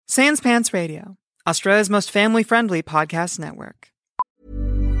Sans Pants Radio, Australia's most family-friendly podcast network.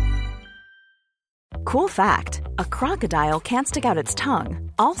 Cool fact, a crocodile can't stick out its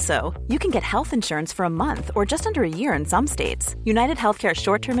tongue. Also, you can get health insurance for a month or just under a year in some states. United Healthcare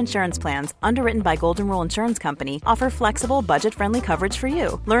short-term insurance plans, underwritten by Golden Rule Insurance Company, offer flexible, budget-friendly coverage for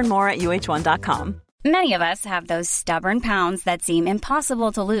you. Learn more at uh1.com. Many of us have those stubborn pounds that seem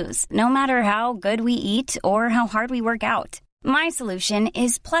impossible to lose, no matter how good we eat or how hard we work out. My solution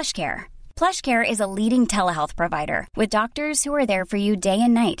is PlushCare. PlushCare is a leading telehealth provider with doctors who are there for you day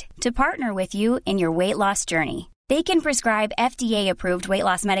and night to partner with you in your weight loss journey. They can prescribe FDA-approved weight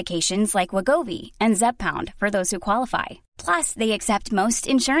loss medications like Wegovy and Zepbound for those who qualify. Plus, they accept most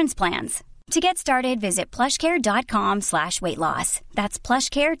insurance plans. To get started, visit plushcare.com/weightloss. That's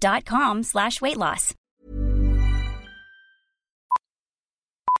plushcare.com/weightloss.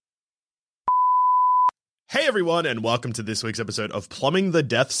 Hey everyone, and welcome to this week's episode of Plumbing the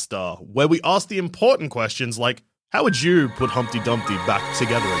Death Star, where we ask the important questions like, how would you put Humpty Dumpty back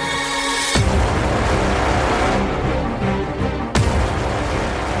together again?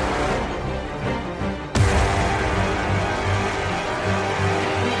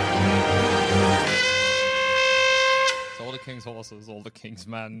 All the king's horses, all the king's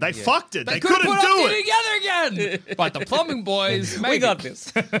men. They fucked it. They couldn't couldn't put do it it. together again. But the plumbing boys, maybe. We got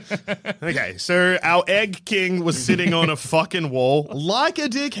this. Okay, so our egg king was sitting on a fucking wall like a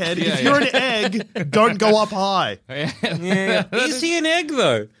dickhead. Yeah, if you're an egg, don't go up high. Yeah. Is he an egg,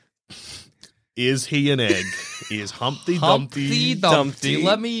 though? Is he an egg? Is Humpty Humpty Dumpty.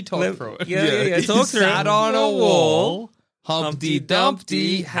 Let me talk through it. Yeah. Talk through it. Sat on a wall. Humpty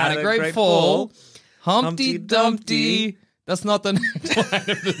Dumpty had a great fall. Humpty Dumpty. That's not the next line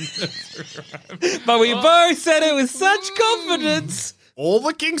of the But we both said it with such confidence. All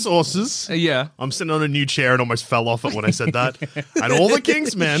the king's horses. Yeah. I'm sitting on a new chair and almost fell off it when I said that. And all the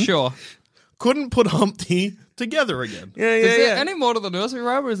king's men Sure. couldn't put Humpty together again. Is there any more to the nursery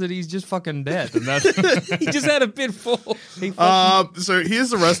rhyme, or is it he's just fucking dead? And that's He just had a bit fall. So here's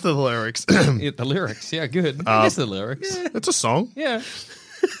the rest of the lyrics. the lyrics. Yeah, good. I guess the lyrics. It's a song. Yeah.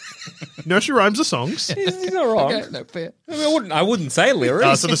 Nursery rhymes are songs. He's not wrong. Okay, no, fair. I mean, I wouldn't say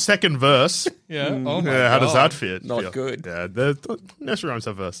lyrics. So the second verse. Yeah. Oh my How does God. that fit? Not Yeah. good. Yeah, the nursery rhymes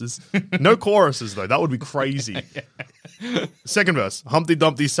have verses. No choruses though. That would be crazy. Second verse. Humpty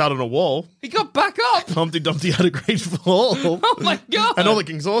Dumpty sat on a wall. He got back up. Humpty Dumpty had a great fall. Oh my God. And all the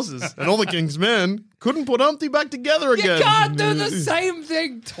king's horses and all the king's men couldn't put Humpty back together You again. can't do the same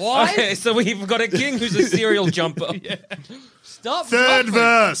thing twice. Okay, so we've got a king who's a serial jumper. Stop. Third jumping.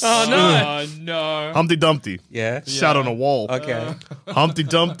 verse. Oh, no. Oh no. Humpty Dumpty Yeah. sat on a wall. Okay. Humpty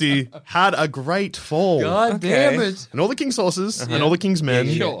Dumpty had a great fall. God Okay. damn it. And all the king's horses and all the king's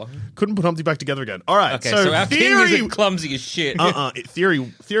men Sure. couldn't put Humpty back together again. All right, Okay, so our king theory, is clumsy as shit.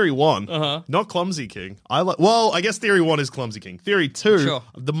 theory one, not clumsy king. I guess theory one is clumsy king. Theory two, Sure.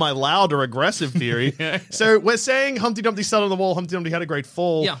 my louder aggressive theory. So we're saying Humpty Dumpty sat on the wall. Humpty Dumpty had a great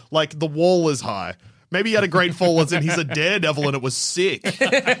fall. Yeah. Like the wall is high. Maybe he had a great fall as in he's a daredevil and it was sick.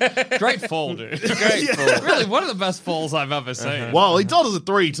 Great fall, dude. Great fall. Really, one of the best falls I've ever seen. Well, he does it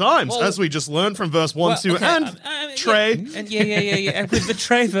 3 times, Well- as we just learned from verse 1, 2, okay, and Trey. Yeah. And yeah. And with the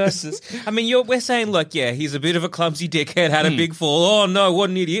Trey verses, I mean, we're saying, look, yeah, he's a bit of a clumsy dickhead, had a big fall. Oh no, what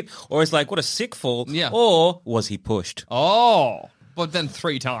an idiot! Or it's like, what a sick fall. Yeah. Or was he pushed? Oh, but then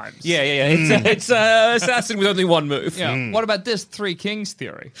 3 times. Yeah. It's assassin with only one move. Yeah. What about this 3 kings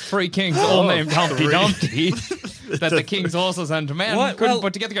theory? 3 kings all named Humpty Dumpty that the king's horses and men What? couldn't Well-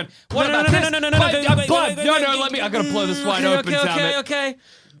 put together again. What No, about no, this? no, let I gotta blow this wide open, damn it. Okay.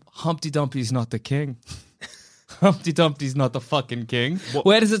 Humpty Dumpty's not the king. Humpty Dumpty's not the fucking king.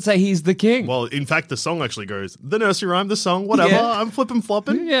 Where does it say he's the king? Well, in fact, the song actually goes, the nursery rhyme, the song, whatever, Yeah. I'm flipping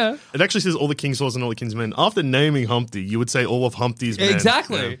flopping. Yeah. It actually says all the king's horses and all the king's men. After naming Humpty, you would say all of Humpty's men.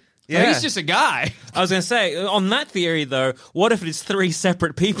 Exactly. Yeah. He's just a guy. I was going to say, on that theory, though, what if it's 3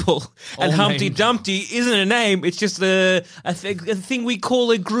 separate people and All Humpty named. Dumpty isn't a name, it's just a thing we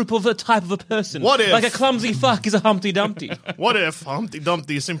call a group of a type of a person. What if- Like a clumsy fuck is a Humpty Dumpty. What if Humpty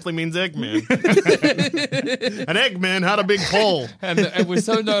Dumpty simply means Eggman? An Eggman had a big fall. And it was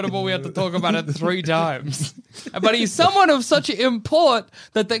so notable we had to talk about it 3 times. But he's someone of such import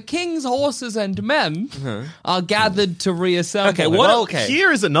that the king's horses and men are gathered to reassemble. Okay, him. what- Well, okay.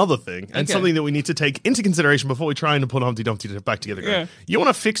 here is another thing, and Okay. something that we need to take into consideration before we try and put Humpty Dumpty back together. Yeah. You want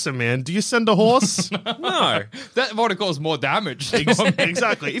to fix a man? Do you send a horse? No. That would have caused more damage.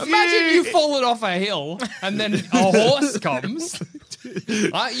 Exactly. If Imagine you falling off a hill and then a horse comes.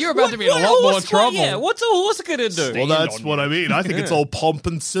 You're about to be in a lot more trouble. Yeah, what's a horse gonna do? Well, that's what I mean. I think it's all pomp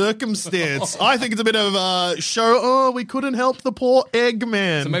and circumstance. I think it's a bit of a show. Oh, we couldn't help the poor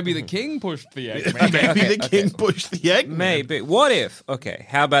Eggman. So maybe the king pushed the Eggman. Maybe the king pushed the Eggman. Maybe. What if? Okay,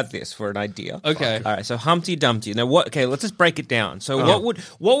 how about this for an idea? Okay. All right. So Humpty Dumpty. Now, what? Okay, let's just break it down. So,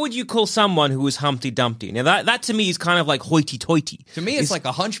 what would you call someone who is Humpty Dumpty? Now, that to me is kind of like hoity-toity. To me, it's like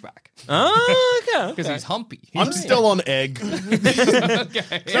a hunchback. Oh, okay. Because he's humpy. I'm still on egg.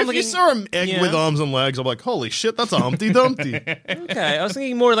 Okay. If you saw an egg with arms and legs, I'm like, holy shit, that's a Humpty Dumpty. Okay, I was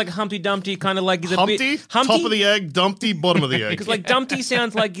thinking more like a Humpty Dumpty, kind of like he's a Humpty, bit Humpty, top of the egg, Dumpty, bottom of the egg. because like Dumpty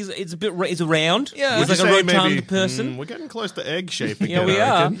sounds like it's a bit it's round. Yeah. he's Would like you a say rotund maybe, person. we're getting close to egg shape again. Yeah, we I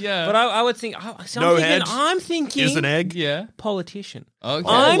are. reckon. Yeah. But I would think. No head. I'm thinking Is an egg? Yeah. politician. Okay.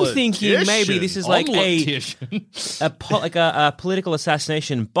 I'm thinking maybe this is like Politician. a political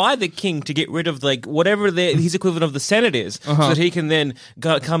assassination by the king to get rid of like whatever his equivalent of the Senate is, so that he can then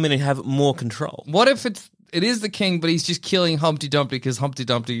come in and have more control. What if it is the king, but he's just killing Humpty Dumpty because Humpty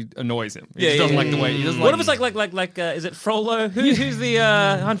Dumpty annoys him. He just doesn't like the way he doesn't. What like if it's like is it Frollo? Who's the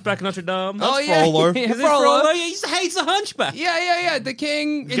Hunchback of Notre Dame? Oh, yeah. Frollo. Yeah, Is it Frollo? Yeah, he just hates the Hunchback. Yeah. The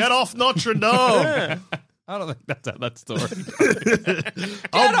king. Get off Notre Dame. I don't think that's how that story.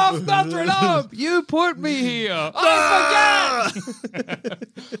 Get off Notre Dame! You put me here. I forget.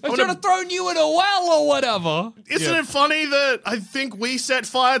 I should have thrown you in a well or whatever. Isn't it funny that I think we set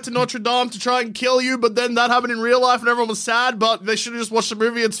fire to Notre Dame to try and kill you, but then that happened in real life and everyone was sad, but they should have just watched the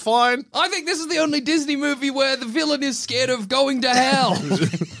movie, it's fine? I think this is the only Disney movie where the villain is scared of going to hell.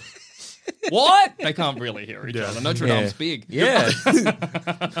 What? They can't really hear each other. Notre Dame's big. Yeah.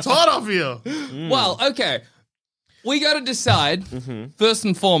 It's hot off here. Well, okay. We got to decide, first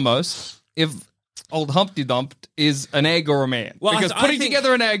and foremost, if old Humpty Dumpty is an egg or a man. Well, because I putting think-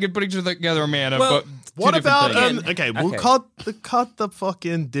 together an egg and putting together a man are Well, two What different about, things. we'll cut the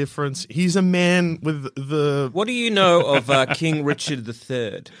fucking difference. He's a man with the, What do you know of King Richard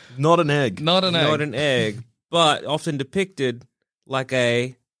III? not an egg. Not an egg. Not an egg, but often depicted like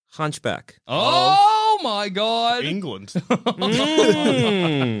a hunchback. Oh my God. England.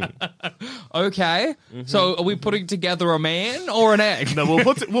 Okay. So are we putting together a man or an egg? No, we'll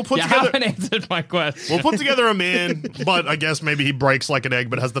put You together. haven't answered my question. We'll put together a man, but I guess maybe he breaks like an egg,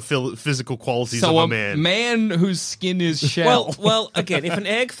 but has the physical qualities So of a man. whose skin is shell. Well, again, if an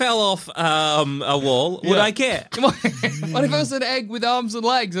egg fell off a wall, would I care? What if it was an egg with arms and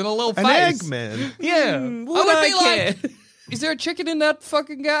legs and a little An face? egg man. Yeah. would I would I be care? like, is there a chicken in that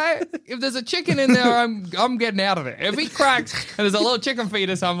fucking guy? If there's a chicken in there, I'm getting out of there. If he cracks and there's a little chicken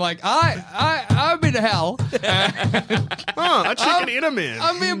fetus, I'm like, I'm in hell. A chicken in a man.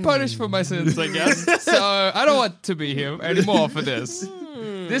 I'm being punished for my sins, I guess. So I don't want to be him anymore for this.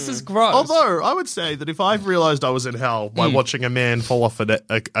 This is gross. Although, I would say that if I've realized I was in hell by watching a man fall off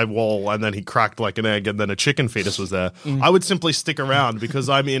a wall and then he cracked like an egg and then a chicken fetus was there, I would simply stick around because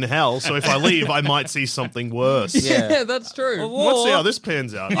I'm in hell. So if I leave, I might see something worse. yeah, that's true. Let's see how this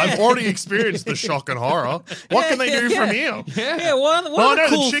pans out. I've already experienced the shock and horror. What can they do from here? Yeah, what Oh, other no,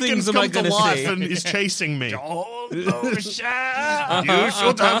 cool the things chicken's am I come to going to life see? and is chasing me. You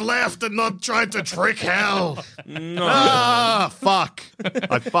should have left and not tried to trick hell. Ah, fuck.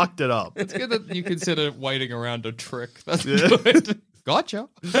 I fucked it up. It's good that you consider waiting around a trick. That's good. Gotcha.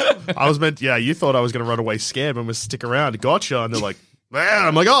 You thought I was going to run away scared and was stick around. Gotcha. And they're like, man,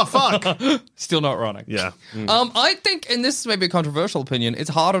 I'm like, oh, fuck. Still not running. Yeah. I think, and this may be a controversial opinion, it's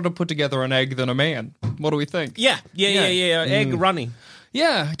harder to put together an egg than a man. What do we think? Yeah. Egg running.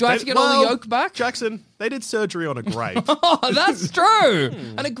 Yeah. Do I have to get all the yolk back? Jackson, they did surgery on a grape. Oh, that's true.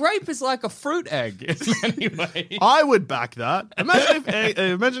 And a grape is like a fruit egg in many ways. I would back that.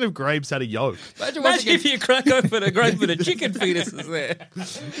 Imagine if grapes had a yolk. Imagine Imagine if you crack open a grape and a chicken fetus is there.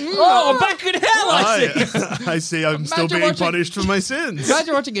 Oh, I'm back in hell, I see. I see. I'm still being watching- punished for my sins.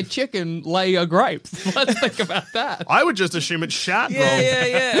 Imagine watching a chicken lay a grape. Let's think about that. I would just assume it's shat wrong.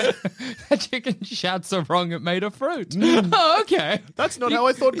 Yeah. A chicken shats are wrong, it made a fruit. Oh, okay. That's not how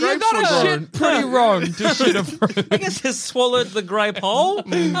I thought You grapes were got grown. shit pretty wrong to shit a fruit. I guess just swallowed the grape whole.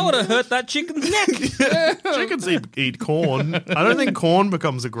 I would have hurt that chicken's neck. Chickens eat corn. I don't think corn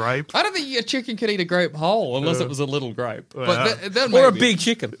becomes a grape. I don't think a chicken could eat a grape whole unless it was a little grape. Yeah. But then Or a maybe. big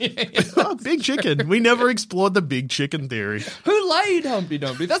chicken. Oh, big chicken. We never explored the big chicken theory. Who laid Humpty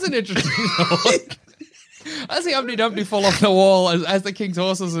Dumpty? That's an interesting thought. I see Humpty Dumpty fall off the wall as the king's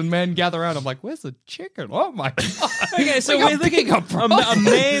horses and men gather around. I'm like, where's the chicken? Oh my god. Okay, so we're looking at a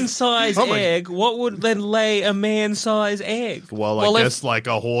man-sized egg. What would then lay a man-sized egg? Well, I guess like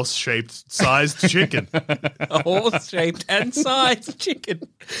a horse-shaped sized chicken. A horse-shaped and sized chicken.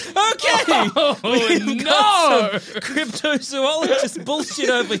 Okay. Oh, no. Cryptozoologist bullshit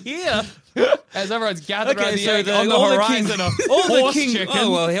over here. As everyone's gathered around the egg the- on the all the horizon, king- a all the horse king, chicken.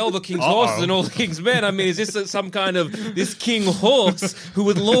 oh well, all the king's horses and all the king's men. I mean, is this some kind of this king horse who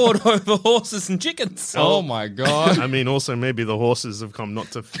would lord over horses and chickens? Oh my god. I mean, also maybe the horses have come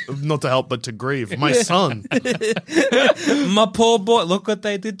not to help but to grieve. My son. My poor boy! Look what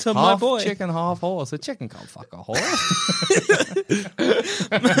they did to my Half boy. chicken, half horse. A chicken can't fuck a horse.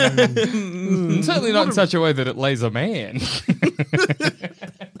 Certainly not in such a way that it lays a man.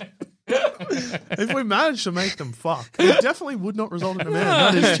 If we managed to make them fuck, it definitely would not result in a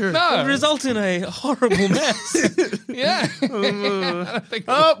man. That is true. It No. would result in a horrible mess. Yeah.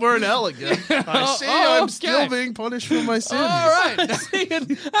 Oh, we're in hell again. I see. I'm still okay. being punished for my sins. All right.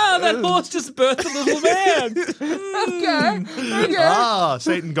 That horse just birthed a little man. Okay. Ah,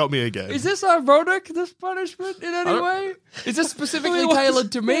 Satan got me again. Is this ironic, this punishment, in any way? Is this specifically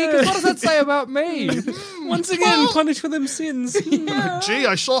tailored to me? Because what does that say about me? Once again, punished for them sins. Gee,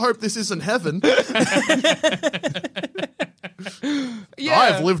 I sure hope this isn't heaven. Yeah. I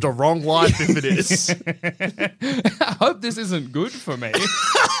have lived a wrong life if it is. I hope this isn't good for me.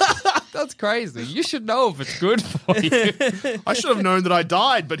 That's crazy. You should know if it's good for you. I should have known that I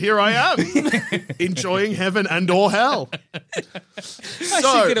died, but here I am, enjoying heaven and or hell. I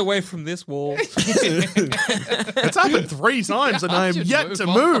should get away from this wall. It's happened 3 times and I am should yet move to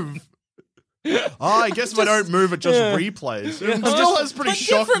on. move. Oh, I guess if I don't move, it just replays. It still has pretty But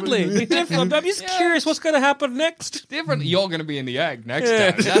shocking. differently. I'm just curious what's going to happen next. Different. You're going to be in the egg next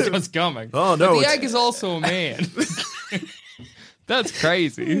time. That's what's coming. Oh, no, But the it's- egg is also a man. That's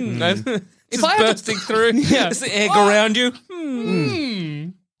crazy. If I had to- bursting through. Yeah. There's the egg around you.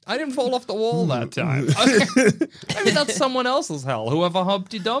 I didn't fall off the wall that time. Okay. Maybe that's someone else's hell, whoever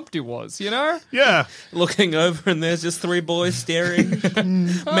Humpty Dumpty was, you know? Yeah. Looking over and there's just 3 boys staring,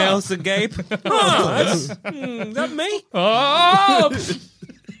 mouths agape. Is that me? Oh!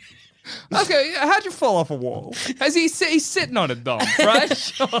 Okay, how'd you fall off a wall? He's sitting on it, though, right?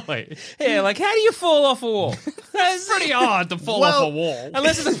 Surely. Yeah, like how do you fall off a wall? It's pretty hard to fall off a wall.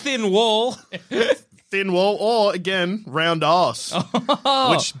 Unless it's a thin wall. Thin wall, or again, round ass,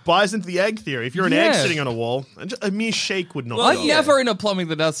 which buys into the egg theory. If you're an egg Yeah. sitting on a wall, a mere shake would not. Well, do I it. never in a Plumbing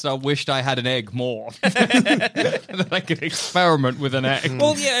the Death Star wished I had an egg more. That I could experiment with an egg.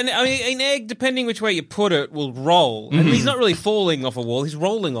 Well, yeah, and I mean, an egg, depending which way you put it, will roll. And he's not really falling off a wall; he's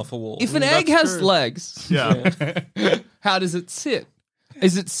rolling off a wall. If an egg has true. legs, Yeah. how does it sit?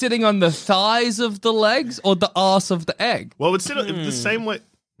 Is it sitting on the thighs of the legs or the arse of the egg? Well, it would sit the same way.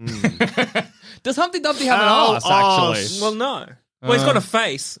 Does Humpty Dumpty have an Ow, arse, actually? arse. well, no. Well, he's got a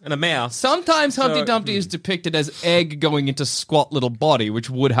face and a mouth. Sometimes Humpty Dumpty is depicted as egg going into squat little body, which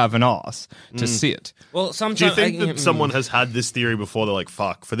would have an arse to sit. Well, sometimes Do you think that someone has had this theory before? They're like,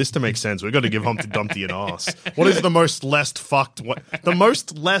 "Fuck, for this to make sense, we've got to give Humpty Dumpty an ass." What is the most less fucked way? The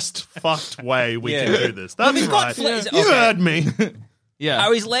most less fucked way we can do this? That's he's got right. flesh- You okay. heard me. Yeah.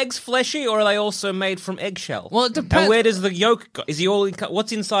 Are his legs fleshy, or are they also made from eggshell? Well, it depends. And where does the yolk go? Is he all?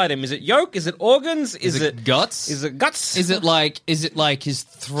 What's inside him? Is it yolk? Is it organs? Is it guts? Is it guts? Is it like his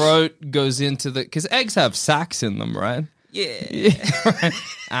throat goes into the... Because eggs have sacs in them, right? Yeah.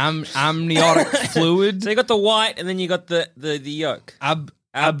 Amniotic fluid. So you got the white, and then you got the yolk.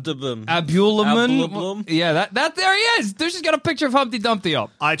 Abdomen. Abulamen. Abulum. Yeah, that there he is. There's just got a picture of Humpty Dumpty up.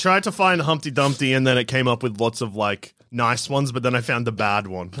 I tried to find Humpty Dumpty, and then it came up with lots of like nice ones, but then I found the bad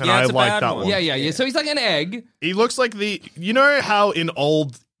one, and Yeah, I it's a like bad that one. one. Yeah. So he's like an egg. He looks like you know how in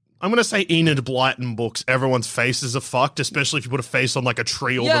old, I'm going to say Enid Blyton books, everyone's faces are fucked, especially if you put a face on like a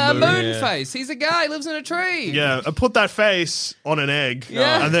tree or Yeah, the moon. moon face. He's a guy, lives in a tree. Yeah, I put that face on an egg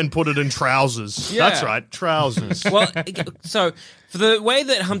Yeah. and then put it in trousers. Yeah. That's right, trousers. Well, so for the way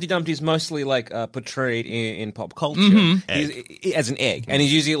that Humpty Dumpty is mostly like portrayed in pop culture, he's, as an egg, and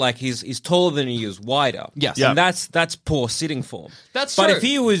he's usually like he's taller than he is, wider. Yes. Yeah. and that's poor sitting form. That's but true. if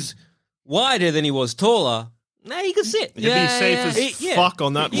he was wider than he was taller, he could sit. You'd be safe as fuck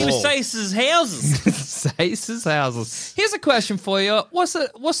on that He wall. was safe as houses. Saces houses. Here's a question for you. What's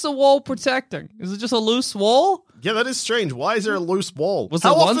the wall protecting? Is it just a loose wall? Yeah, that is strange. Why is there a loose wall? Was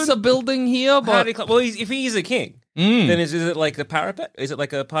How there once often- a building here? How But do you well, if he is a king, then is it like the parapet? Is it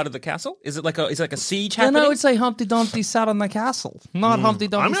like a part of the castle? Is it like a siege then happening? I would say Humpty Dumpty sat on the castle, not Humpty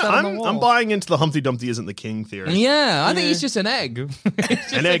Dumpty sat on the wall. I'm buying into the Humpty Dumpty isn't the king theory. Yeah, I think he's just an egg.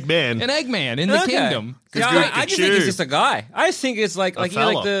 An egg man. An Eggman in the Okay. kingdom. Yeah, I just think he's just a guy. I just think it's like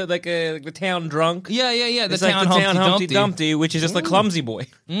the town drunk. Yeah. The town Humpty Dumpty, which is just a clumsy boy.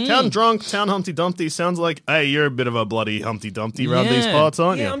 Town drunk, town Humpty Dumpty sounds like, hey, you're a bit of a bloody Humpty Dumpty around these parts,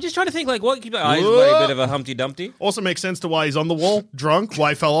 aren't you? Yeah, I'm just trying to think like what. He's a bit of a Humpty Dumpty. Also makes sense to why he's on the wall. Drunk. Why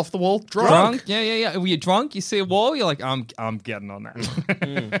he fell off the wall. Drunk. Yeah. When you're drunk, you see a wall, you're like, I'm getting on that. Oh,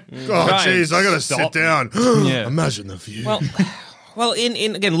 jeez, I gotta sit down. Imagine the view. Well,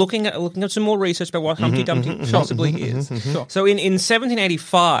 in again looking at some more research about what Humpty Dumpty possibly is. So in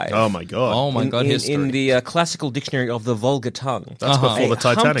 1785, oh my god, history. In the classical dictionary of the vulgar tongue, that's before the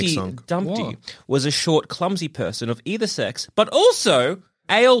Titanic Humpty sunk. Dumpty was a short, clumsy person of either sex, but also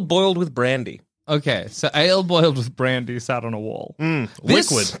ale boiled with brandy. Okay, so ale boiled with brandy sat on a wall.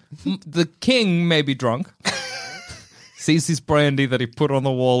 Liquid. The king may be drunk. Sees this brandy that he put on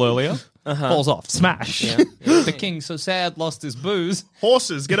the wall earlier, falls off, smash. Yeah. The king, so sad, lost his booze.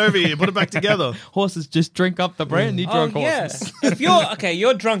 Horses, get over here, put it back together. Horses just drink up the brandy, drunk horses. If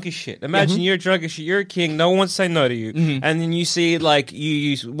you're drunk as shit. Imagine you're drunk as shit, you're a king, no one wants to say no to you. And then you see, like,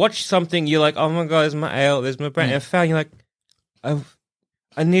 you watch something, you're like, oh my god, there's my ale, there's my brandy. And foul, you're like, I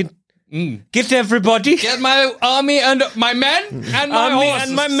need... Get everybody. Get my army and my men and my horses.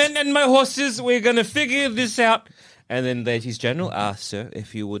 And my men and my horses, we're going to figure this out. And then there's his general, sir,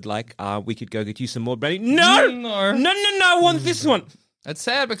 if you would like, we could go get you some more brandy. No, I want this one. It's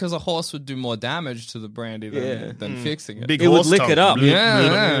sad because a horse would do more damage to the brandy than fixing it. Big it would lick it up.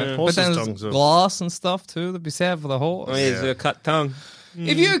 Yeah. But then tongues there's glass and stuff too. That'd be sad for the horse. Oh, it's a cut tongue.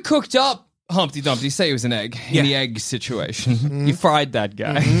 If you cooked up Humpty Dumpty, say he was an egg, in the egg situation, you fried that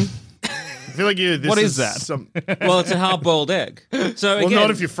guy. I feel like what is that? Well, it's a hard-boiled egg. So well,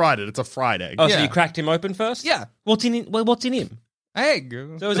 not if you fried it. It's a fried egg. Oh, so you cracked him open first? Yeah. What's in him? Egg.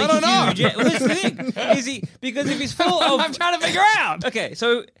 So I don't know. Well, that's the thing. Is he, because if he's full of... I'm trying to figure out. Okay,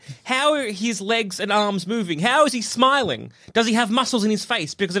 so how are his legs and arms moving? How is he smiling? Does he have muscles in his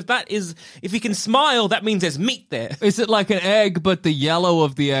face? Because if he can smile, that means there's meat there. Is it like an egg, but the yellow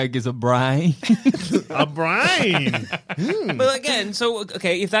of the egg is a brain? A brain. But again, so,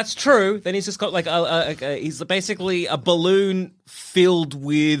 okay, if that's true, then he's just got like he's basically a balloon filled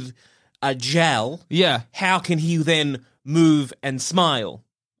with a gel. Yeah. How can he then move and smile?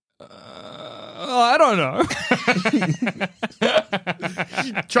 I don't know.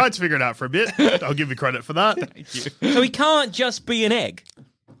 Tried to figure it out for a bit. I'll give you credit for that. Thank you. So he can't just be an egg.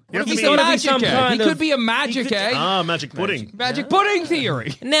 He's a magic egg. He could be a magic egg. Magic pudding. Magic pudding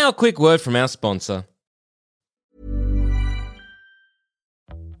theory. Now a quick word from our sponsor.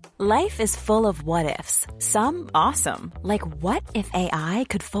 Life is full of what-ifs. Some awesome, like what if AI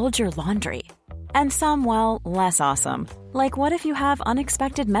could fold your laundry? And some, well, less awesome, like what if you have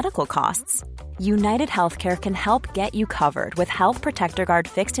unexpected medical costs? United Healthcare can help get you covered with Health Protector Guard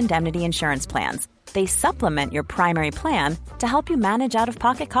fixed indemnity insurance plans. They supplement your primary plan to help you manage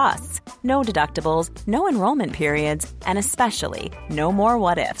out-of-pocket costs. No deductibles, no enrollment periods, and especially no more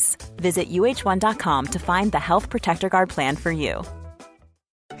what-ifs. Visit uh1.com to find the Health Protector Guard plan for you.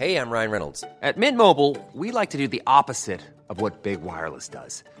 Hey, I'm Ryan Reynolds. At Mint Mobile, we like to do the opposite of what Big Wireless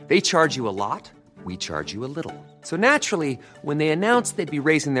does. They charge you a lot, we charge you a little. So naturally, when they announced they'd be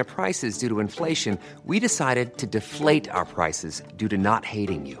raising their prices due to inflation, we decided to deflate our prices due to not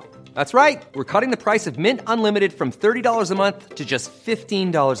hating you. That's right. We're cutting the price of Mint Unlimited from $30 a month to just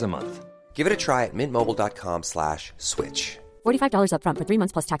 $15 a month. Give it a try at mintmobile.com/switch. $45 up front for 3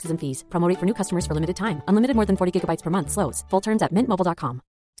 months plus taxes and fees. Promo rate for new customers for limited time. Unlimited more than 40 gigabytes per month. Slows full terms at mintmobile.com.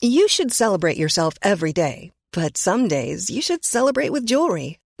 You should celebrate yourself every day, but some days you should celebrate with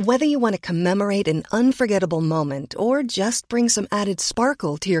jewelry. Whether you want to commemorate an unforgettable moment or just bring some added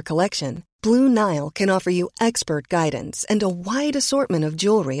sparkle to your collection, Blue Nile can offer you expert guidance and a wide assortment of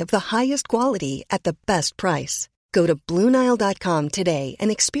jewelry of the highest quality at the best price. Go to BlueNile.com today and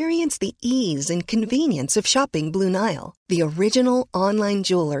experience the ease and convenience of shopping Blue Nile, the original online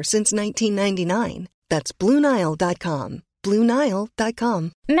jeweler since 1999. That's BlueNile.com.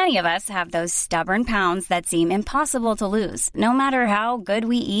 BlueNile.com. Many of us have those stubborn pounds that seem impossible to lose, no matter how good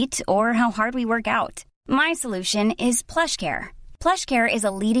we eat or how hard we work out. My solution is PlushCare. PlushCare is a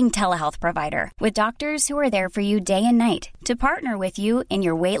leading telehealth provider with doctors who are there for you day and night to partner with you in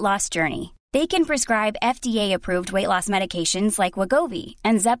your weight loss journey. They can prescribe FDA-approved weight loss medications like Wegovy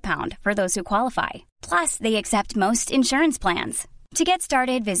and Zepbound for those who qualify. Plus, they accept most insurance plans. To get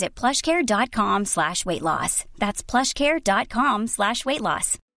started, visit plushcare.com/weightloss. That's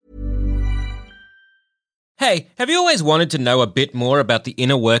plushcare.com/weightloss. Hey, have you always wanted to know a bit more about the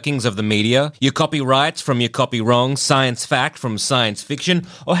inner workings of the media? Your copyrights from your copy wrong, science fact from science fiction,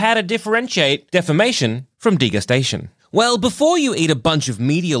 or how to differentiate defamation from degustation? Well, before you eat a bunch of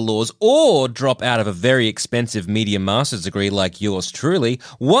media laws or drop out of a very expensive media master's degree like yours truly,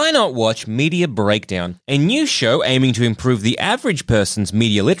 why not watch Media Breakdown, a new show aiming to improve the average person's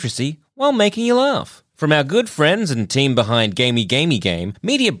media literacy while making you laugh. From our good friends and team behind Gamey Game,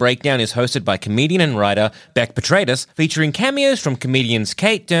 Media Breakdown is hosted by comedian and writer Beck Petratus, featuring cameos from comedians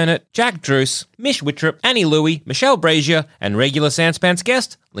Kate Durnett, Jack Druce, Mish Wittrup, Annie Louie, Michelle Brazier, and regular Sanspants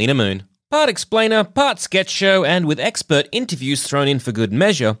guest Lena Moon. Part explainer, part sketch show, and with expert interviews thrown in for good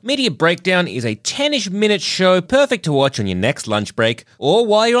measure, Media Breakdown is a 10-ish minute show perfect to watch on your next lunch break, or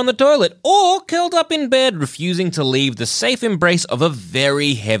while you're on the toilet, or curled up in bed refusing to leave the safe embrace of a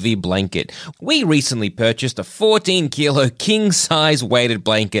very heavy blanket. We recently purchased a 14-kilo king-size weighted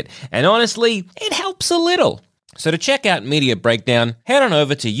blanket, and honestly, it helps a little. So to check out Media Breakdown, head on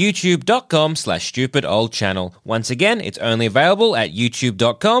over to youtube.com/stupidoldchannel. Once again, it's only available at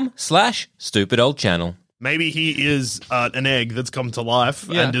youtube.com/stupidoldchannel. Maybe he is an egg that's come to life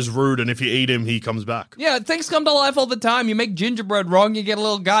and is rude, and if you eat him, he comes back. Yeah, things come to life all the time. You make gingerbread wrong, you get a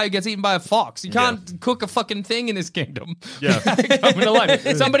little guy who gets eaten by a fox. You can't cook a fucking thing in this kingdom. Yeah. Coming to life.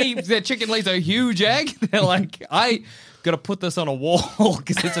 Their chicken lays a huge egg. They're like, I gotta put this on a wall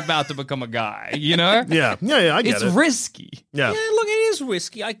because it's about to become a guy, you know? Yeah, I get it's it. It's risky. Yeah, look, it is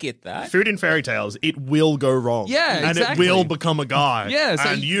risky. I get that. Food in fairy tales, it will go wrong. Yeah, exactly. And it will become a guy. Yeah, so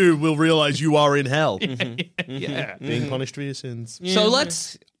and you will realize you are in hell. Yeah. Being punished for your sins. Yeah. So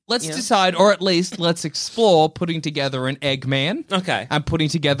let's decide, or at least let's explore putting together an egg man. Okay. And putting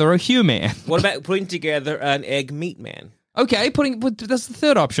together a human. What about putting together an egg meat man? Okay, that's the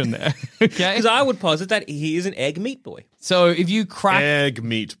third option there. Okay, because I would posit that he is an egg meat boy. So if you crack egg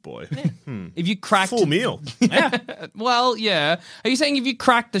meat boy, if you crack full meal, well, yeah. Are you saying if you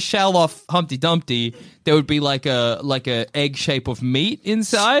crack the shell off Humpty Dumpty, there would be like a egg shape of meat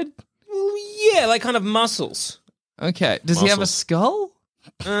inside? Well, yeah, like kind of muscles. Okay, does he have a skull?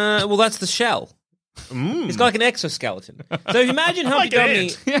 Well, that's the shell. He's got like an exoskeleton. So if you imagine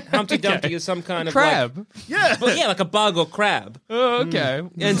Humpty Dumpty is some kind of crab. Like a bug or crab. Oh, okay.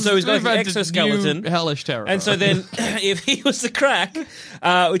 And so he's got an exoskeleton. Hellish terror. And so then if he was to crack,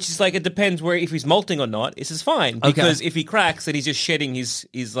 which is like, it depends if he's molting or not, this is fine. Because if he cracks, then he's just shedding his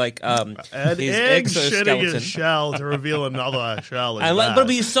like an his egg exoskeleton. shedding his shell to reveal another shell. But it'll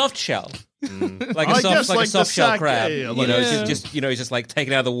be a soft shell. Like a soft shell crab. He's just like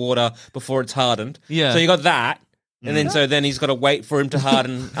taken out of the water before it's hardened. Yeah. So you got that, and then he's got to wait for him to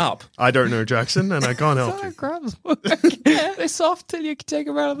harden up. I don't know, Jackson, and I can't help you. Crabs work. They're soft till you can take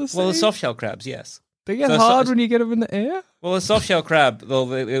them out of the sea. Well, the soft shell crabs, yes. They get hard when you get them in the air. Well, the soft shell crab,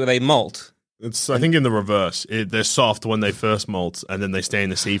 they molt. It's, I think, in the reverse. They're soft when they first molt, and then they stay in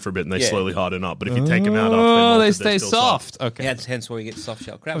the sea for a bit, and they slowly harden up. But if you take them out after they stay soft. Okay, yeah, hence why you get soft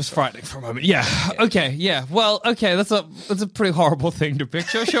shell crabs. I was frightening for a moment. Yeah. Okay. Yeah. Well. Okay. That's a pretty horrible thing to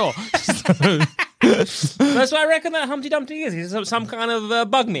picture. Sure. That's why I reckon that Humpty Dumpty is. He's some kind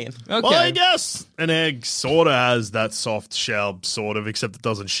of bug man. Okay. Well, I guess an egg sort of has that soft shell, sort of, except it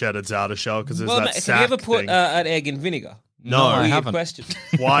doesn't shed its outer shell because there's that sack have you ever put thing. An egg in vinegar? No, I haven't. Question.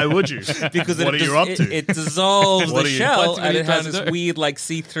 Why would you? Because what are you up to? It dissolves the shell and it has to this do? weird like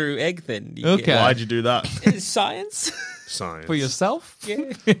see-through egg thing. Okay. Why'd you do that? It's science. Science. For yourself?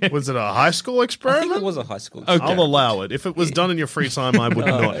 Yeah. Was it a high school I experiment? think it was a high school. Okay. I'll allow it. If it was done in your free time, I would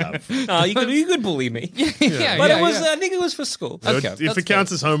not have. No, you could bully me. Yeah. But it was. I think it was for school. Okay, If it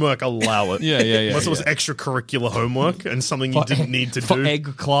counts as homework, I'll allow it. Yeah. Unless it was extracurricular homework and something you didn't need to for do.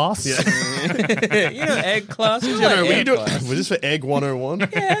 egg class. Yeah. Egg class. Was this for Egg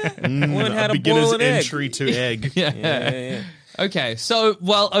 101? Yeah. Learn how to beginner's boil an egg. entry to egg. Yeah. Okay, so,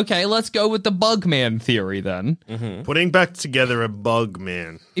 let's go with the bug man theory then. Mm-hmm. Putting back together a bug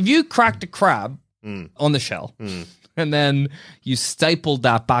man. If you cracked a crab on the shell and then you stapled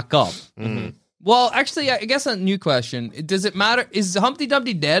that back up. Well, actually, I guess a new question. Does it matter? Is Humpty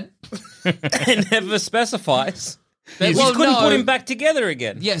Dumpty dead? It never specifies. You Well, couldn't no. put him back together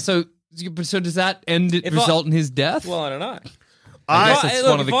again. Yeah, so does that result in his death? Well, I don't know. I guess it's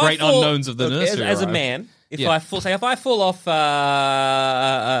one of the great unknowns of the nursery. As a rhyme. man, if Yeah. I fall off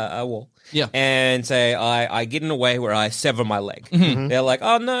a wall, Yeah. and say I get in a way where I sever my leg, they're like,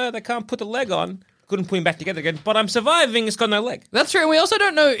 oh no, they can't put the leg on. Couldn't put him back together again, but I'm surviving. It's got no leg. That's true. And we also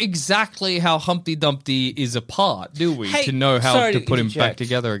don't know exactly how Humpty Dumpty is apart, do we? Hey, to know how sorry to to put him interject. back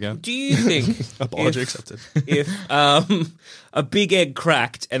together again. Do you think Apology accepted. if a big egg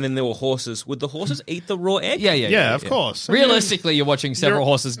cracked and then there were horses, would the horses eat the raw egg? Yeah, of course. Realistically, you're watching several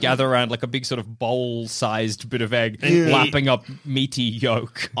horses gather around like a big sort of bowl-sized bit of egg, lapping up meaty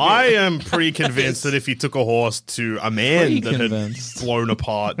yolk. I am pretty convinced that if you took a horse to a man Pretty that convinced. had blown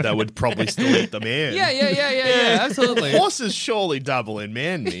apart, that would probably still eat the man. man. Yeah, absolutely. Horses surely dabble in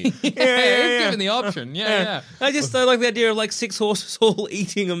man meat. Given the option. Yeah. I just like the idea of like 6 horses all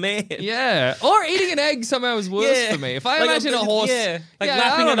eating a man. Yeah. Or eating an egg somehow is worse for me. If I imagine a horse.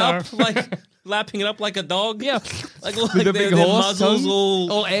 Lapping it up like. Lapping it up like a dog. Yeah. Like the big horse muzzles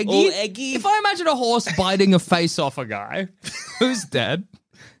all eggy. If I imagine a horse biting a face off a guy who's dead,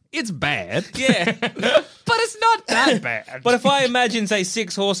 it's bad. Yeah. But it's not that bad. But if I imagine, say,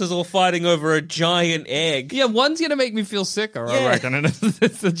 6 horses all fighting over a giant egg. Yeah, one's going to make me feel sicker, I reckon. And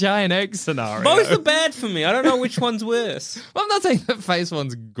it's a giant egg scenario. Both are bad for me. I don't know which one's worse. Well, I'm not saying the face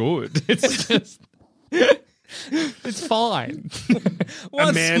one's good. It's just... It's fine.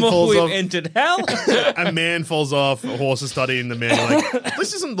 Once more we've entered hell. A man falls off, a horse is studying the man like,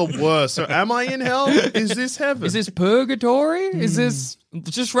 this isn't the worst. So am I in hell? Is this heaven? Is this purgatory? Is this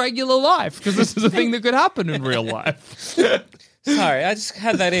just regular life? Because this is a thing that could happen in real life. Sorry, I just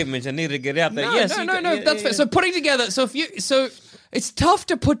had that image. I needed to get out there. No, yes, no, that's fair. So putting together, so it's tough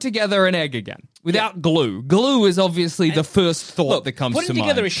to put together an egg again without glue. Glue is obviously the first thought that comes to mind. Putting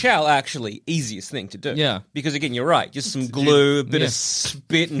together a shell, actually, easiest thing to do. Yeah. Because, again, you're right. Just some glue, a bit of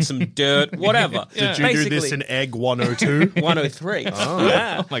spit and some dirt, whatever. Did you do this in Egg 102? 103.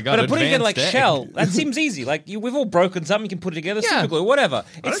 Oh my God, But putting together, like, advanced egg. shell, that seems easy. Like, we've all broken something, you can put it together, super glue, whatever.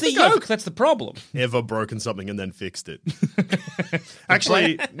 It's the yolk that's the problem. Ever broken something and then fixed it?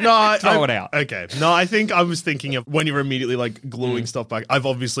 Actually, no. Throw it out. Okay. No, I think I was thinking of when you're immediately, like, gluing stuff back. I've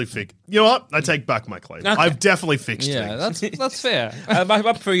obviously fixed... You know what? I take back my claim. Okay. I've definitely fixed things. That's fair. I'm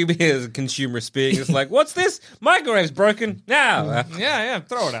up for you as a consumer speaking. It's like, what's this? Microwave's broken. No. Yeah,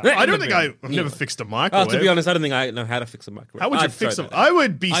 throw it out. I don't think I've never fixed a microwave. To be honest, I don't think I know how to fix a microwave. How would you fix them? I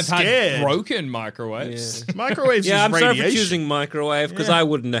would be I've scared. had broken microwaves. Yeah. Microwaves Yeah, is I'm radiation. sorry for choosing microwave because I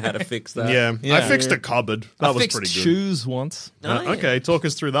wouldn't know how to fix that. Yeah. I fixed a cupboard. That I was fixed pretty good. shoes once. Okay, talk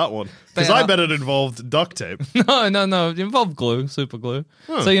us through that one. Because I bet it involved duct tape. No. It involved glue, super glue.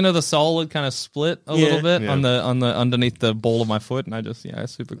 So you know the sole had kind of split a little bit on the underneath the ball of my foot, and I just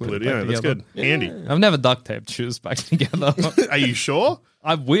super glued it back that's together. good. Handy. I've never duct taped shoes back together. Are you sure?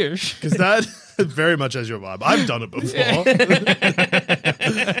 I wish. Because that very much has your vibe. I've done it before.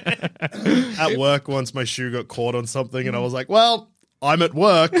 At work once, my shoe got caught on something, and I was like, well, I'm at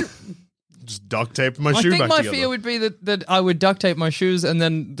work. Just duct taped my shoe back together. I think my fear would be that I would duct tape my shoes and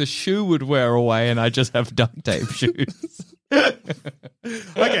then the shoe would wear away and I just have duct tape shoes.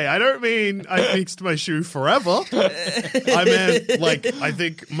 Okay, I don't mean I fixed my shoe forever. I meant, like, I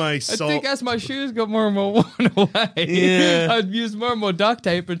think my soul... I think as my shoes got more and more worn away, I'd use more and more duct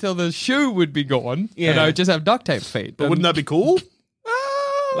tape until the shoe would be gone and I would just have duct tape feet. But wouldn't that be cool?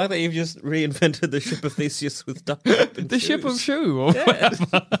 Like that you've just reinvented the ship of Theseus with duct tape and the shoes. ship of shoe or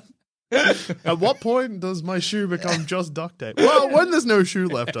whatever. At what point does my shoe become just duct tape? Well, when there's no shoe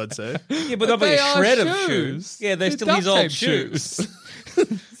left, I'd say. Yeah, but there'll be they a shred are of shoes. shoes. Yeah, they're still duct his old tape shoes.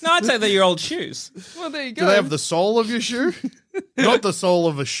 No, I'd say they're your old shoes. Well, there you go. Do they have the sole of your shoe? Not the sole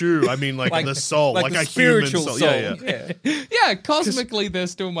of a shoe. I mean, like the soul, like the a human spiritual soul. soul. Yeah. Yeah, cosmically they're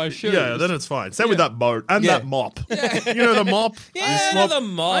still my shoes. Yeah, then it's fine. Same with that boat and that mop. You know the mop? Yeah, You swap, the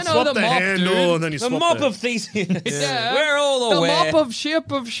mop. I know swap the the mop, handle dude. and then you The swap mop the... of Theseus. Yeah. We're all aware. The mop of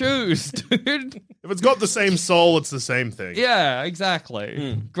ship of shoes, dude. If it's got the same soul, it's the same thing. Yeah,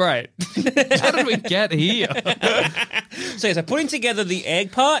 exactly. Great. How did we get here? So putting together the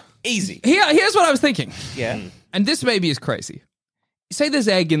egg part, easy. Here's what I was thinking. Yeah. And this maybe is crazy. Say there's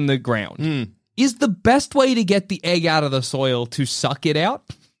egg in the ground. Is the best way to get the egg out of the soil to suck it out?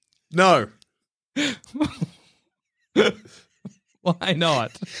 No. Why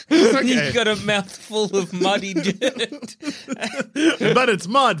not? You've got a mouthful of muddy dirt. But it's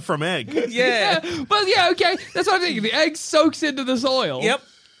mud from egg. Yeah. Well, yeah, okay. That's what I'm thinking. The egg soaks into the soil. Yep.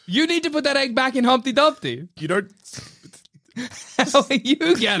 You need to put that egg back in Humpty Dumpty. You don't... How are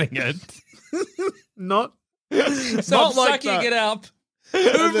you getting it? Not... So Not I'm like sucking that. it up.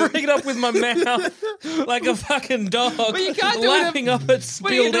 Hoovering it up with my mouth like a fucking dog. But you can't do it. Lapping up at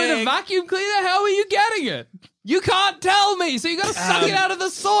What are you spilled doing? A egg. vacuum cleaner? How are you getting it? You can't tell me, so you got to suck it out of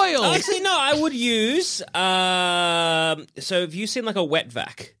the soil. Actually, no, I would use. So have you seen like a wet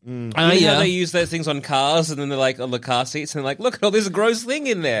vac? You know how they use those things on cars, and then they're like on the car seats, and they're like, look at all this gross thing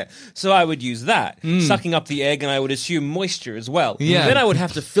in there. So I would use that, sucking up the egg, and I would assume moisture as well. Yeah. Then I would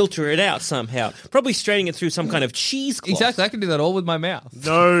have to filter it out somehow, probably straining it through some kind of cheesecloth. Exactly, I can do that all with my mouth.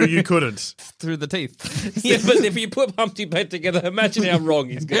 No, you couldn't. Through the teeth. Yeah, but if you put Humpty back together, imagine how wrong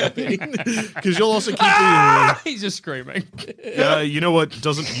he's going to be. Because you'll also keep the... He's just screaming. You know what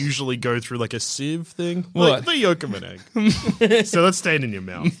doesn't usually go through like a sieve thing? What? Like the yolk of an egg. So that's staying in your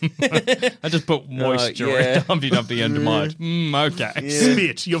mouth. I just put moisture yeah. into Humpty Dumpty into mine. Okay.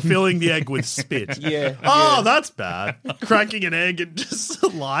 Spit. You're filling the egg with spit. Yeah. Oh, that's bad. Cracking an egg and just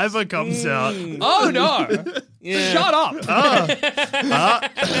saliva comes out. Oh, no. Shut up.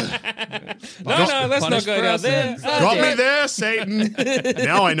 No, let's not go down there. Got me there, Satan.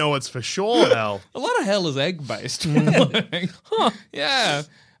 Now I know what's for sure hell. A lot of hell is egg-based. Huh. Yeah.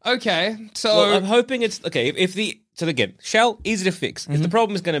 Okay. So Well, I'm hoping it's okay. So again, shell easy to fix. If the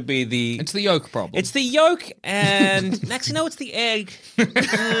problem is going to be it's the yolk problem. it's the yolk and actually no, it's the egg.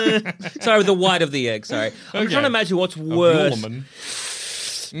 Sorry, the white of the egg. Sorry, I'm trying to imagine what's worse.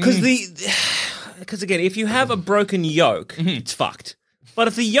 Because again, if you have a broken yolk, it's fucked. But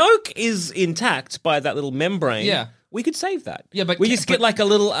if the yolk is intact by that little membrane, we could save that. Yeah, but we just get like a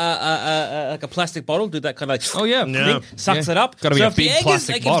little like a plastic bottle, do that kind of like thing, sucks it up. Gotta be so a if the big egg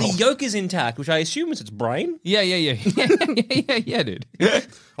plastic is, bottle. if the yolk is intact, which I assume is its brain. Yeah, dude.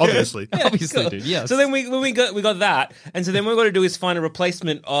 Obviously. Obviously, dude. Yes. So then we got that, and so then what we got to do is find a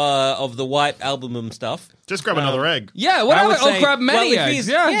replacement of the white albumum stuff. Just grab another egg. Yeah, I would I'll say, grab many well, eggs.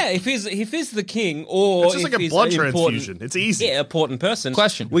 If he's the king, or It's just if like a he's blood an important- transfusion. It's easy. Yeah, important person.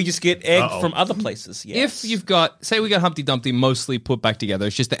 Question. We just get egg from other places. Yes. If you've got, say, we got Humpty Dumpty mostly put back together,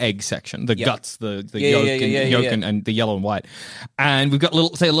 it's just the egg section, the guts, the yolk, and the yellow and white, and we've got a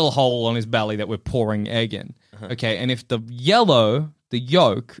little hole on his belly that we're pouring egg in. Okay, and if the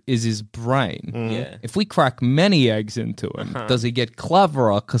yolk is his brain. Yeah. If we crack many eggs into him, does he get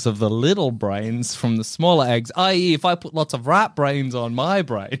cleverer because of the little brains from the smaller eggs? I.e., if I put lots of rat brains on my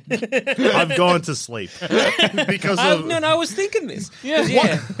brain. I've gone to sleep because of I was thinking this.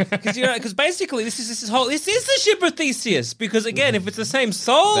 Because basically this is the ship of Theseus. Because again, if it's the same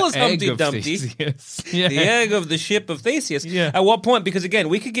soul as egg Humpty of Dumpty, Theseus. the egg of the ship of Theseus. Yeah. At what point? Because again,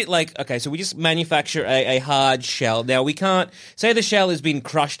 we could get so we just manufacture a hard shell. Now we can't say the shell has been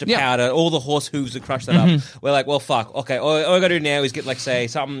crushed to powder. All the horse hooves have crushed that up. We're like, well, fuck. Okay, all we got to do now is get say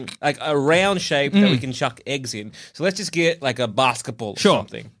something like a round shape that we can chuck eggs in. So let's just get like a basketball or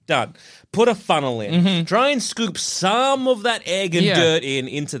something. Done. Put a funnel in. Try and scoop some of that egg and dirt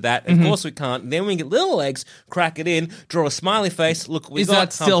into that. Of course we can't. Then we get little eggs, crack it in, draw a smiley face. Look, we Is got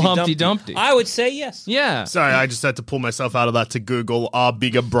that still Humpty Dumpty? I would say yes. Yeah. Sorry, I just had to pull myself out of that to Google, are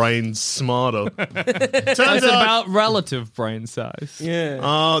bigger brains smarter? It's about relative brain size. Yeah.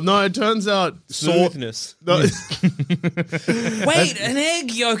 No, it turns out Smoothness. Wait, an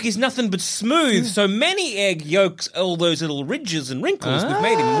egg yolk is nothing but smooth. So many egg yolks, all those little ridges and wrinkles, we've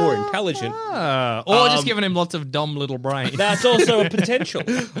made him more intelligent. Or just giving him lots of dumb little brains. That's also a potential.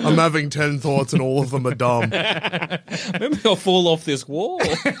 I'm having 10 thoughts and all of them are dumb. Maybe I'll fall off this wall.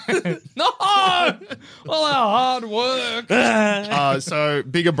 No! All our hard work. So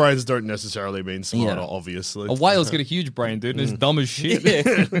bigger brains don't necessarily mean smarter, obviously. A whale's got a huge brain, dude, and it's dumb as shit.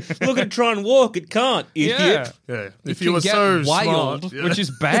 Look at it try and walk. It can't. Idiot. Yeah. If It you can were get so wild, smart, which is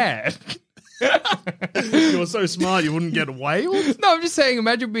bad. if you were so smart, you wouldn't get whaled. No, I'm just saying,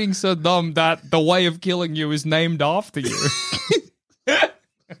 imagine being so dumb that the way of killing you is named after you.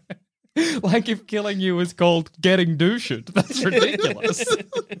 Like if killing you was called getting douched. That's ridiculous.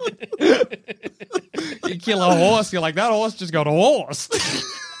 You kill a horse, you're like, that horse just got horsed.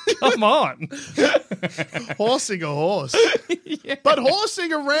 Come on. Horsing a horse. But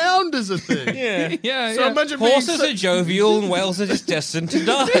horsing around is a thing. Yeah. So imagine Horses are jovial and whales are just destined to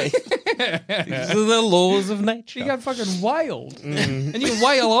die. These are the laws of nature. You got fucking whaled. And you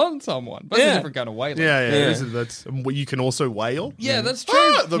wail on someone. But that's a different kind of wailing. Yeah. That's, you can also whale. Yeah, that's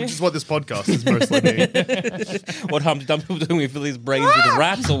true. Which is what this podcast is mostly mean. What Humpty Dumpty was doing with his brains with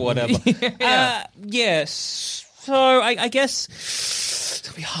rats or whatever. Yes. So I guess it's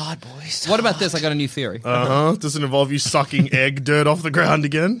going to be hard, boys. What about this? I got a new theory. Does it involve you sucking egg dirt off the ground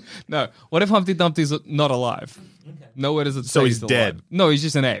again? No. What if Humpty Dumpty's not alive? Nowhere does it say So he's still dead. alive. No, he's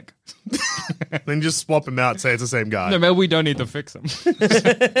just an egg. Then just swap him out, say it's the same guy. No, maybe we don't need to fix him.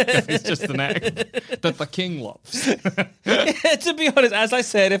 He's just an egg that the king loves. To be honest, as I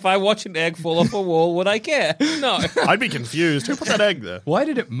said, if I watch an egg fall off a wall, would I care? No. I'd be confused. Who put that egg there? Why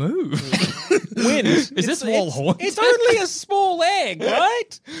did it move? Wind. Is this wall horns? It's only a small egg,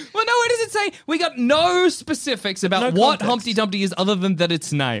 right? Well, no, it doesn't say. We got no specifics about No what context. Humpty Dumpty is other than that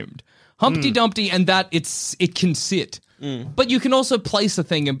it's named. Humpty Dumpty and that it can sit. But you can also place a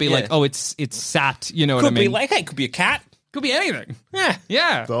thing and be like, oh, it's sat, you know what I Could mean? be like, hey, could be a cat. Could be anything. Yeah.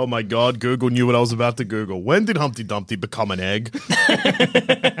 Yeah. Oh my God, Google knew what I was about to Google. When did Humpty Dumpty become an egg?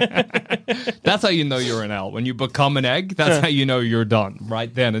 That's how you know you're an owl. When you become an egg, that's how you know you're done.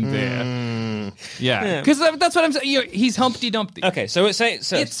 Right then and there. Yeah, because that's what I'm saying. He's Humpty Dumpty. Okay, so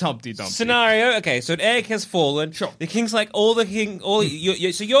It's Humpty Dumpty. Scenario. Okay, so an egg has fallen. Sure. The king's like so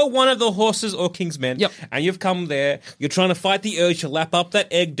you're one of the horses or king's men. Yep. And you've come there. You're trying to fight the urge to lap up that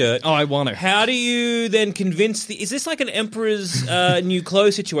egg dirt. Oh, I want to. How do you then convince is this like an emperor's new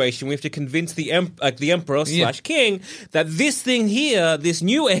clothes situation? We have to convince the emperor / king that this thing here, this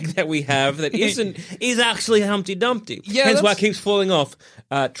new egg that we have that is actually Humpty Dumpty. Yeah, Hence why it keeps falling off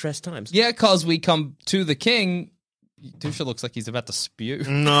 3 times. Yeah, because we come to the king. Dusha looks like he's about to spew.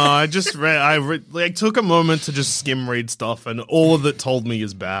 No, I just read. I took a moment to just skim read stuff, and all of it told me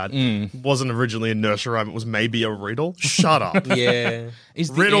is bad. It wasn't originally a nursery rhyme; it was maybe a riddle. Shut up. Yeah. Is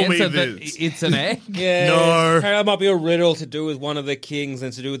the Riddle me answer that this. it's an egg? Yeah. No. It might be a riddle to do with one of the kings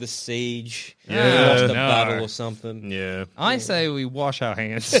and to do with the siege. Yeah, Lost a no. battle or something. Yeah. I say we wash our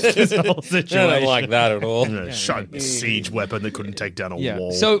hands. This whole situation. I don't like that at all. Shut siege weapon that couldn't take down a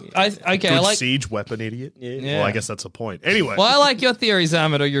wall. So I Good like. siege weapon, idiot. Yeah. Well, I guess that's the point. Anyway. Well, I like your theory,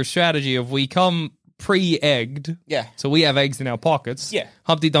 Zamet, or your strategy of we come pre-egged. Yeah. So we have eggs in our pockets. Yeah.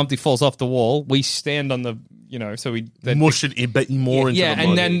 Humpty Dumpty falls off the wall. We stand on the, so we then mush it a bit more into the and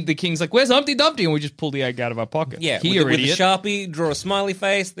body. then the king's like, "Where's Humpty Dumpty?" And we just pull the egg out of our pocket. Yeah, Here, with a idiot. Sharpie, draw a smiley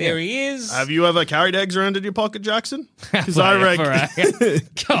face. There he is. Have you ever carried eggs around in your pocket, Jackson? Because I reckon.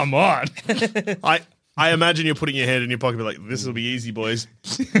 Come on. I imagine you're putting your hand in your pocket and be like, this will be easy, boys.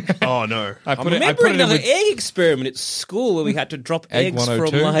 Oh, no. I remember another egg experiment at school where we had to drop Egg eggs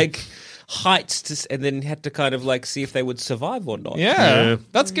 102. from heights and then had to kind of see if they would survive or not. Yeah.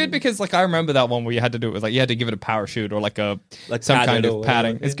 That's good because I remember that one where you had to do it with you had to give it a parachute or some kind of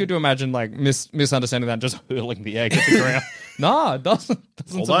padding. It's good to imagine misunderstanding that and just hurling the egg at the ground. No, it doesn't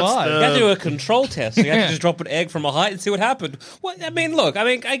survive. You had to do a control test. So you had to just drop an egg from a height and see what happened. Well,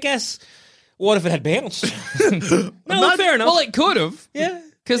 I guess, what if it had bounced? No, fair enough. Well, it could have. Yeah.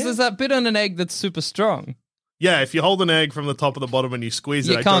 Because there's that bit on an egg that's super strong. Yeah, if you hold an egg from the top of the bottom and you squeeze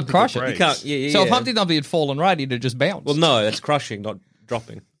it, You I can't don't think crush it. breaks. You can't. So if Humpty Dumpty had fallen right, he'd have just bounced. Well, no, that's crushing, not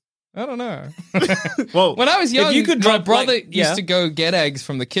dropping. I don't know. Well, When I was young, you could my drop, brother yeah. used to go get eggs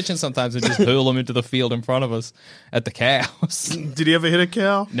from the kitchen sometimes and just hurl them into the field in front of us at the cows. did he ever hit a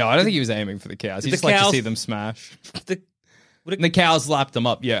cow? No, I don't think he was aiming for the cows. He The just liked to cows- see them smash. The- And the cows lapped them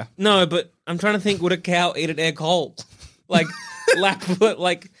up, yeah. No, but I'm trying to think, would a cow eat an egg whole?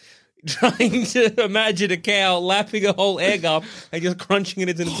 Trying to imagine a cow lapping a whole egg up and just crunching it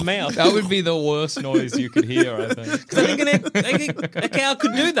into its mouth. That would be the worst noise you could hear, I think. Because I think a cow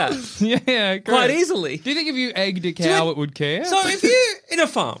could do that Yeah, quite correct. easily. Do you think if you egged a cow, it would care? So if you're in a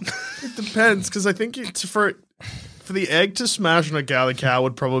farm, It depends, because I think for the egg to smash on a cow, the cow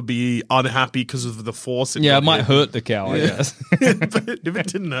would probably be unhappy because of the force. yeah, it got might hit. hurt the cow, I guess. But if it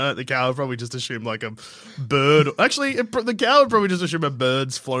didn't hurt, the cow would probably just assume a bird. Actually, the cow would probably just assume a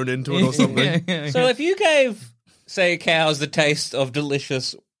bird's flown into it or something. so if you gave, say, cows the taste of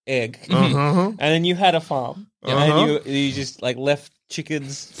delicious egg, and then you had a farm, and you just left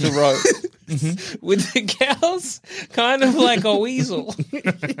chickens to roast, would the cows kind of like a weasel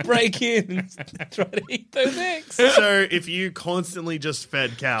break in and try to eat those eggs? So if you constantly just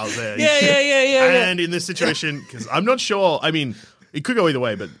fed cows eggs, Yeah. and in this situation, because I'm not sure, I mean, it could go either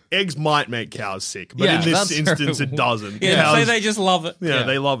way, but eggs might make cows sick. But Yeah, in this that's instance, true. it doesn't. Yeah, Cows, say they just love it. yeah,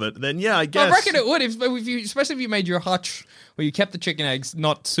 they love it. Then I guess. I reckon it would, if you, especially if you made your hutch where you kept the chicken eggs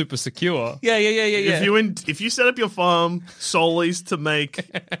not super secure. Yeah. If you set up your farm solely to make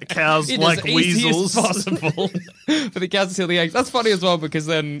cows It like is easy as weasels, possible for the cows to steal the eggs. That's funny as well because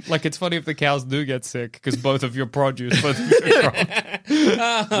then, it's funny if the cows do get sick because both of your produce, both of your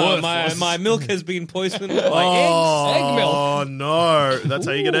crop. My milk has been poisoned by Egg milk. Oh no, that's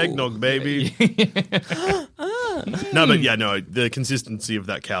how you get eggnog, baby. No, but the consistency of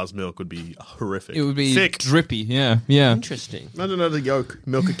that cow's milk would be horrific. It would be thick. drippy, yeah. Interesting. I don't know the yolk.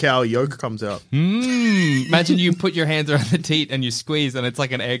 Milk a cow, yolk comes out. Imagine you put your hands around the teat and you squeeze and it's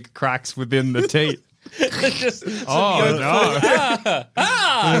like an egg cracks within the teat. Just Oh, no.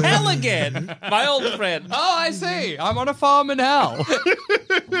 hell again, my old friend. Oh, I see. I'm on a farm in hell.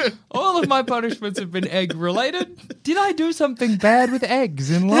 All of my punishments have been egg related. Did I do something bad with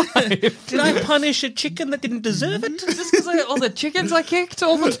eggs in life? Did I punish a chicken that didn't deserve it? Just because all the chickens I kicked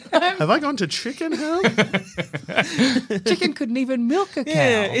all the time? Have I gone to chicken hell? Chicken couldn't even milk a cow.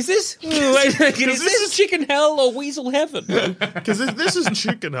 Yeah, is this chicken hell or weasel heaven? Because if this is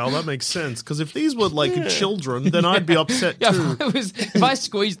chicken hell, that makes sense. Because if these were children, then I'd be upset Yeah, too. if I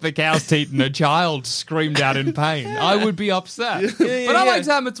squeezed the cow's teeth and a child screamed out in pain, I would be upset. But I like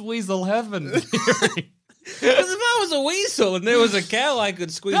Zamet's weasel heaven theory. Because if I was a weasel and there was a cow I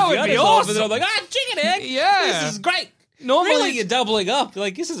could squeeze That the would be others off, and then awesome. I'm like, chicken egg. Yeah. This is great. Normally, Really, you're doubling up.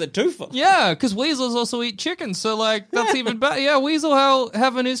 Like, this is a twofer. yeah, because weasels also eat chicken, so like that's even better. Yeah, weasel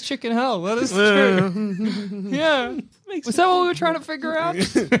heaven is chicken hell. That is true. Yeah, was that what we were trying to figure out?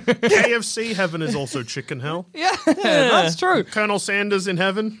 KFC heaven is also chicken hell. Yeah, that's true. Colonel Sanders in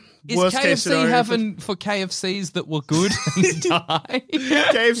heaven. Is Worst case KFC scenario. heaven for KFCs that were good and die?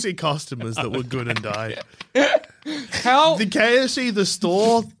 KFC customers that were good and die. How? The KFC, the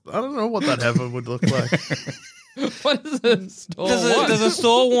store, I don't know what that heaven would look like. What does a store want? Does a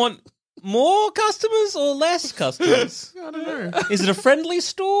store want more customers or less customers? I don't know. Is it a friendly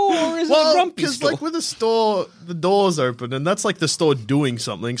store or is it a grumpy because store? like with a store, the door's open, and that's like the store doing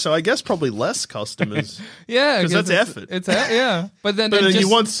something. So I guess probably less customers. Yeah, because that's effort. Yeah, but then But then just, you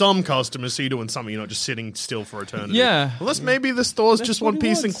want some customers, so you're doing something. You're not just sitting still for eternity. Yeah. Unless maybe the store's just what want he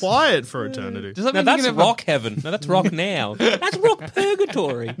peace and wants. quiet for eternity. Does that Now mean that's you can have rock heaven. No, that's rock now. That's rock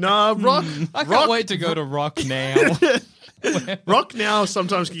purgatory. Nah, rock. I can't wait to go to Rock now. Rock now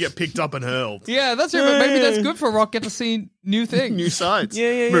sometimes can get picked up and hurled. Yeah, that's true. But maybe that's good for Rock. Get to see new things. New sites.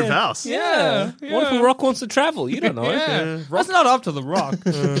 Yeah. Move house. Yeah. What if a rock wants to travel? You don't know. Yeah. That's not up to the Rock.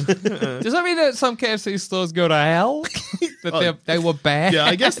 Does that mean that some KFC stores go to hell? That they were bad? Yeah,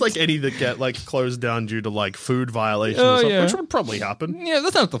 I guess like any that get like closed down due to like food violations Oh, or something, yeah. which would probably happen. Yeah,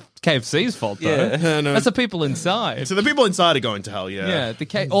 that's not the KFC's fault, though. Yeah. No. That's the people inside. So the people inside are going to hell, yeah.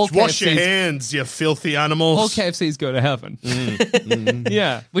 Yeah, all Wash your KFCs hands, you filthy animals. all KFCs go to heaven.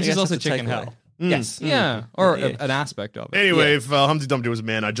 Yeah, which I is guess also that's a chicken takeaway. hell. Yes. Yeah, or an aspect of it. Anyway, if Humpty Dumpty was a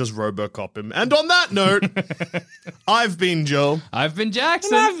man, I'd just Robocop him. And on that note, I've been Joe. I've been And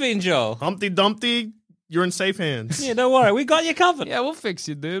Jackson. I've been Joel. Humpty Dumpty, you're in safe hands. Yeah, don't worry. We got you covered. Yeah, we'll fix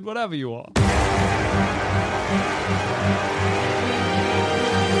you, dude. Whatever you are.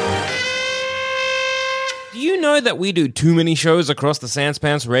 Do you know that we do too many shows across the Sans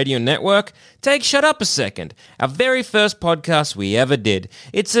Pants Radio Network? Take Shut Up a Second, our very first podcast we ever did.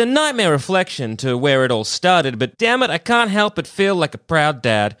 It's a nightmare reflection to where it all started, but damn it, I can't help but feel like a proud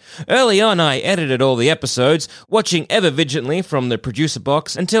dad. Early on, I edited all the episodes, watching ever vigilantly from the producer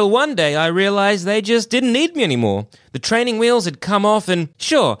box, until one day I realized they just didn't need me anymore. The training wheels had come off, and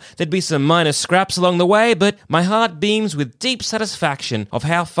sure, there'd be some minor scraps along the way, but my heart beams with deep satisfaction of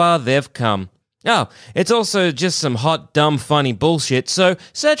how far they've come. Oh, it's also just some hot, dumb, funny bullshit, so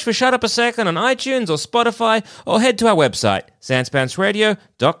search for Shut Up a Second on iTunes or Spotify, or head to our website,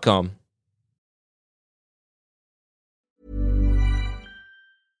 sanspantsradio.com.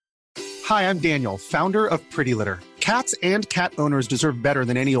 Hi, I'm Daniel, founder of Pretty Litter. Cats and cat owners deserve better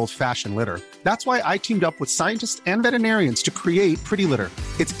than any old-fashioned litter. That's why I teamed up with scientists and veterinarians to create Pretty Litter.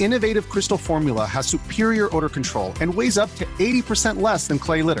 Its innovative crystal formula has superior odor control and weighs up to 80% less than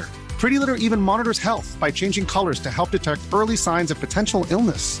clay litter. Pretty Litter even monitors health by changing colors to help detect early signs of potential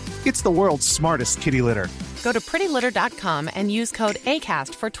illness. It's the world's smartest kitty litter. Go to prettylitter.com and use code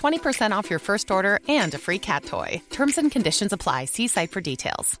ACAST for 20% off your first order and a free cat toy. Terms and conditions apply. See site for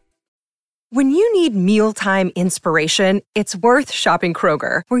details. When you need mealtime inspiration, it's worth shopping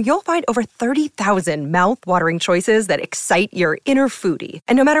Kroger, where you'll find over 30,000 mouth-watering choices that excite your inner foodie.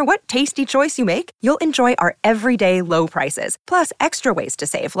 And no matter what tasty choice you make, you'll enjoy our everyday low prices, plus extra ways to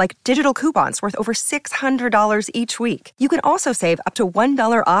save, like digital coupons worth over $600 each week. You can also save up to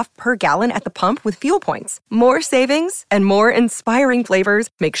 $1 off per gallon at the pump with fuel points. More savings and more inspiring flavors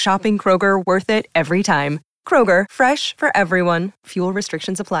make shopping Kroger worth it every time. Kroger, fresh for everyone. Fuel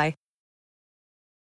restrictions apply.